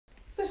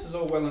this is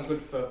all well and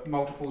good for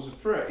multiples of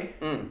 3.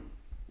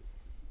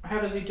 How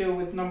does he deal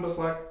with numbers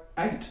like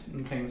 8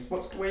 and things?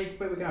 Where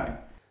are we going?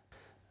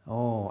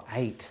 Oh,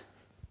 8.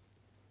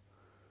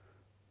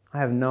 I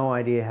have no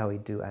idea how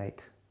he'd do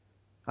 8.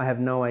 I have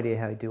no idea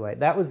how he'd do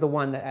 8. That was the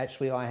one that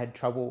actually I had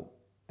trouble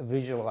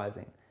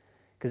visualizing,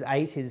 because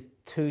 8 is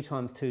 2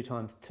 times 2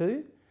 times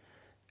 2.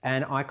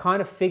 And I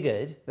kind of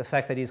figured the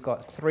fact that he's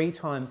got 3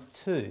 times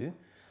 2,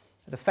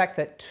 the fact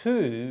that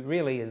 2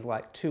 really is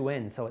like 2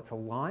 ends, so it's a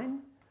line,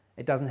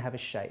 it doesn't have a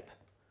shape.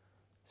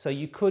 So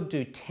you could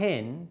do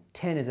 10.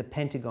 10 is a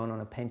pentagon on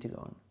a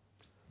pentagon,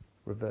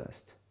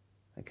 reversed,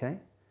 okay?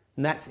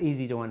 And that's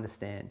easy to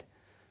understand.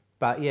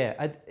 But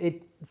yeah,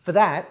 for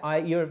that,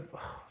 you're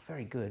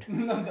very good.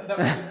 No,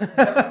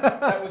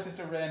 that was just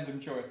a random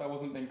choice. I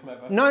wasn't being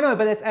clever. No,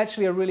 but that's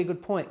actually a really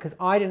good point, because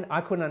I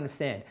couldn't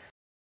understand.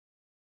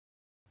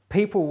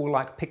 People will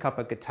like pick up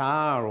a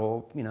guitar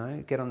or, you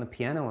know, get on the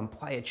piano and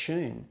play a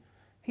tune.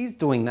 He's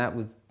doing that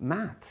with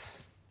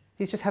maths.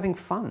 He's just having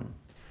fun.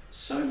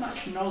 So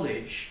much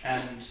knowledge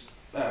and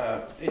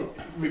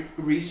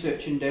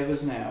research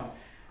endeavours now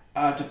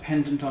are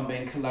dependent on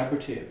being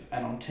collaborative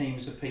and on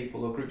teams of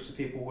people or groups of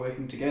people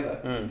working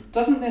together.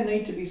 Doesn't there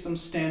need to be some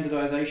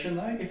standardisation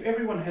though? If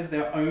everyone has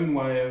their own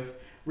way of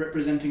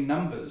representing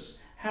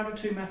numbers, how do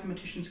 2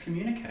 mathematicians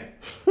communicate?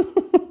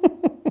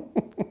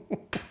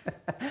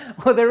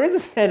 Well, there is a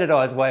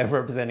standardised way of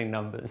representing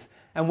numbers,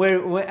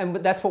 and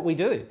that's what we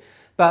do.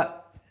 But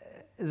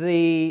I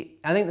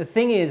think the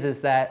thing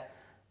is that,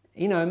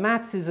 you know,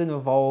 maths is an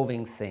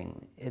evolving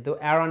thing.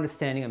 Our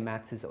understanding of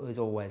maths is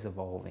always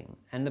evolving.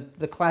 And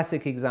the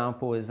classic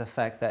example is the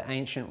fact that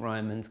ancient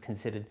Romans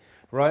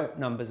wrote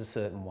numbers a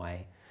certain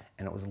way,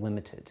 and it was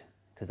limited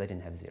because they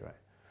didn't have 0.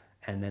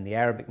 And then the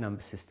Arabic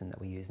number system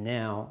that we use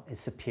now is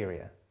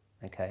superior,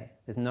 okay?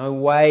 There's no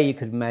way you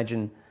could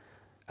imagine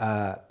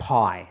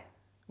pi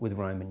with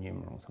Roman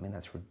numerals. I mean,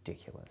 that's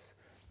ridiculous.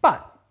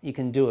 But you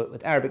can do it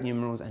with Arabic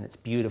numerals, and it's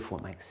beautiful,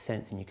 it makes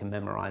sense, and you can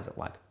memorize it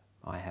like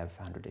I have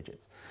 100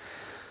 digits.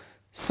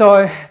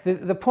 So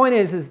the point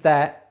is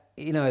that,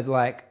 you know,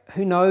 like,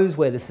 who knows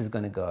where this is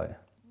going to go?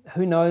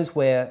 Who knows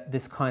where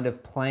this kind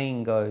of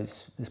playing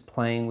goes, this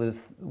playing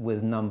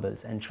with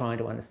numbers and trying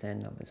to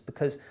understand numbers?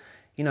 Because,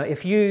 you know,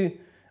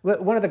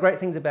 one of the great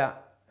things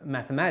about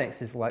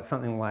mathematics is like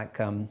something like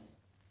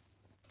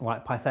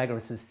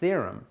Pythagoras'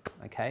 theorem,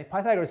 okay?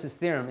 Pythagoras'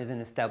 theorem is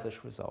an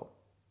established result,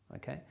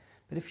 okay?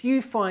 But if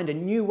you find a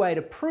new way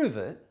to prove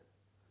it,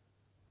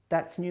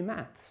 that's new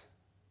maths,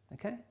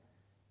 okay?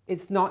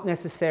 It's not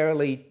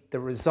necessarily the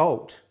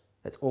result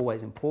that's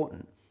always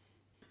important.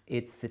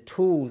 It's the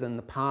tools and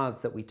the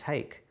paths that we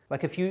take.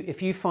 Like if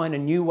you find a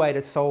new way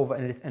to solve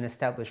an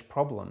established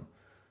problem,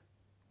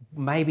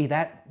 maybe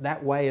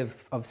that way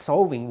of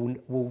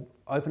solving will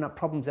open up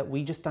problems that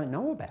we just don't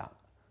know about,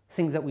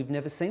 things that we've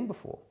never seen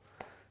before.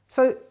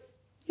 So,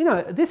 you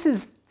know,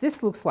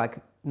 this looks like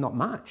not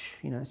much,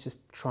 you know, it's just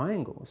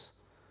triangles.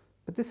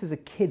 But this is a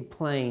kid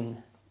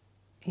playing,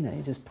 you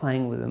know, just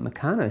playing with a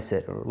Meccano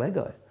set or a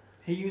Lego.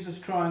 He uses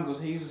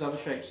triangles, he uses other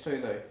shapes too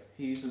though.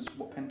 He uses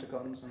what,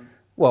 pentagons and...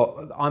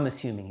 Well, I'm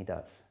assuming he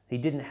does. He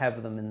didn't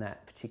have them in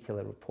that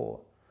particular report.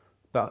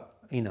 But,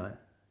 you know,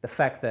 the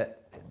fact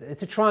that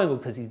it's a triangle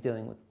because he's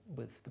dealing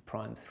with the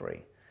prime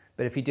 3.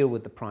 But if you deal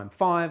with the prime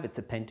 5, it's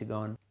a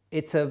pentagon.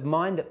 It's a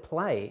mind at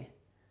play,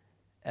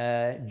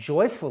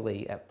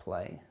 joyfully at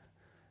play,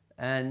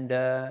 and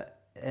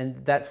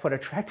that's what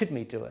attracted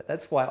me to it.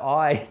 That's why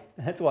I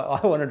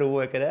wanted to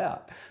work it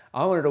out.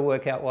 I wanted to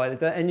work out why they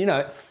do it. And, you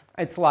know,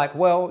 it's like,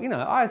 well, you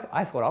know,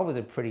 I thought I was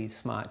a pretty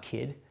smart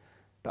kid,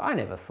 but I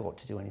never thought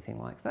to do anything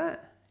like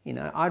that. You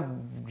know,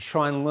 I'd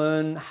try and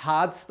learn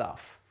hard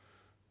stuff.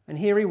 And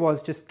here he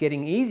was just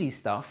getting easy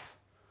stuff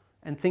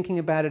and thinking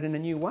about it in a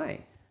new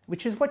way,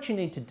 which is what you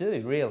need to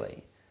do,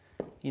 really.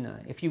 You know,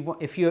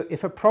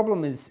 if a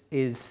problem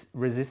is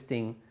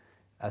resisting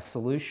a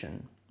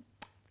solution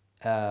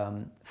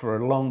for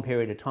a long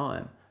period of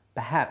time,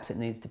 perhaps it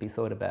needs to be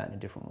thought about in a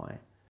different way.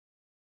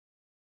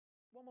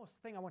 One more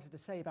thing I wanted to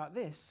say about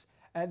this.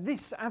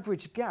 This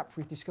average gap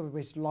we've discovered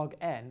was log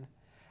n.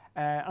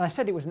 And I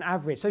said it was an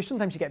average. So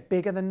sometimes you get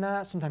bigger than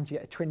that. Sometimes you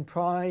get a twin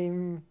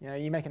prime. You know,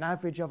 you make an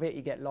average of it,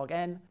 you get log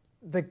n.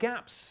 The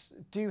gaps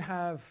do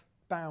have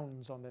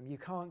bounds on them. You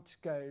can't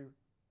go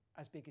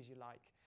as big as you like.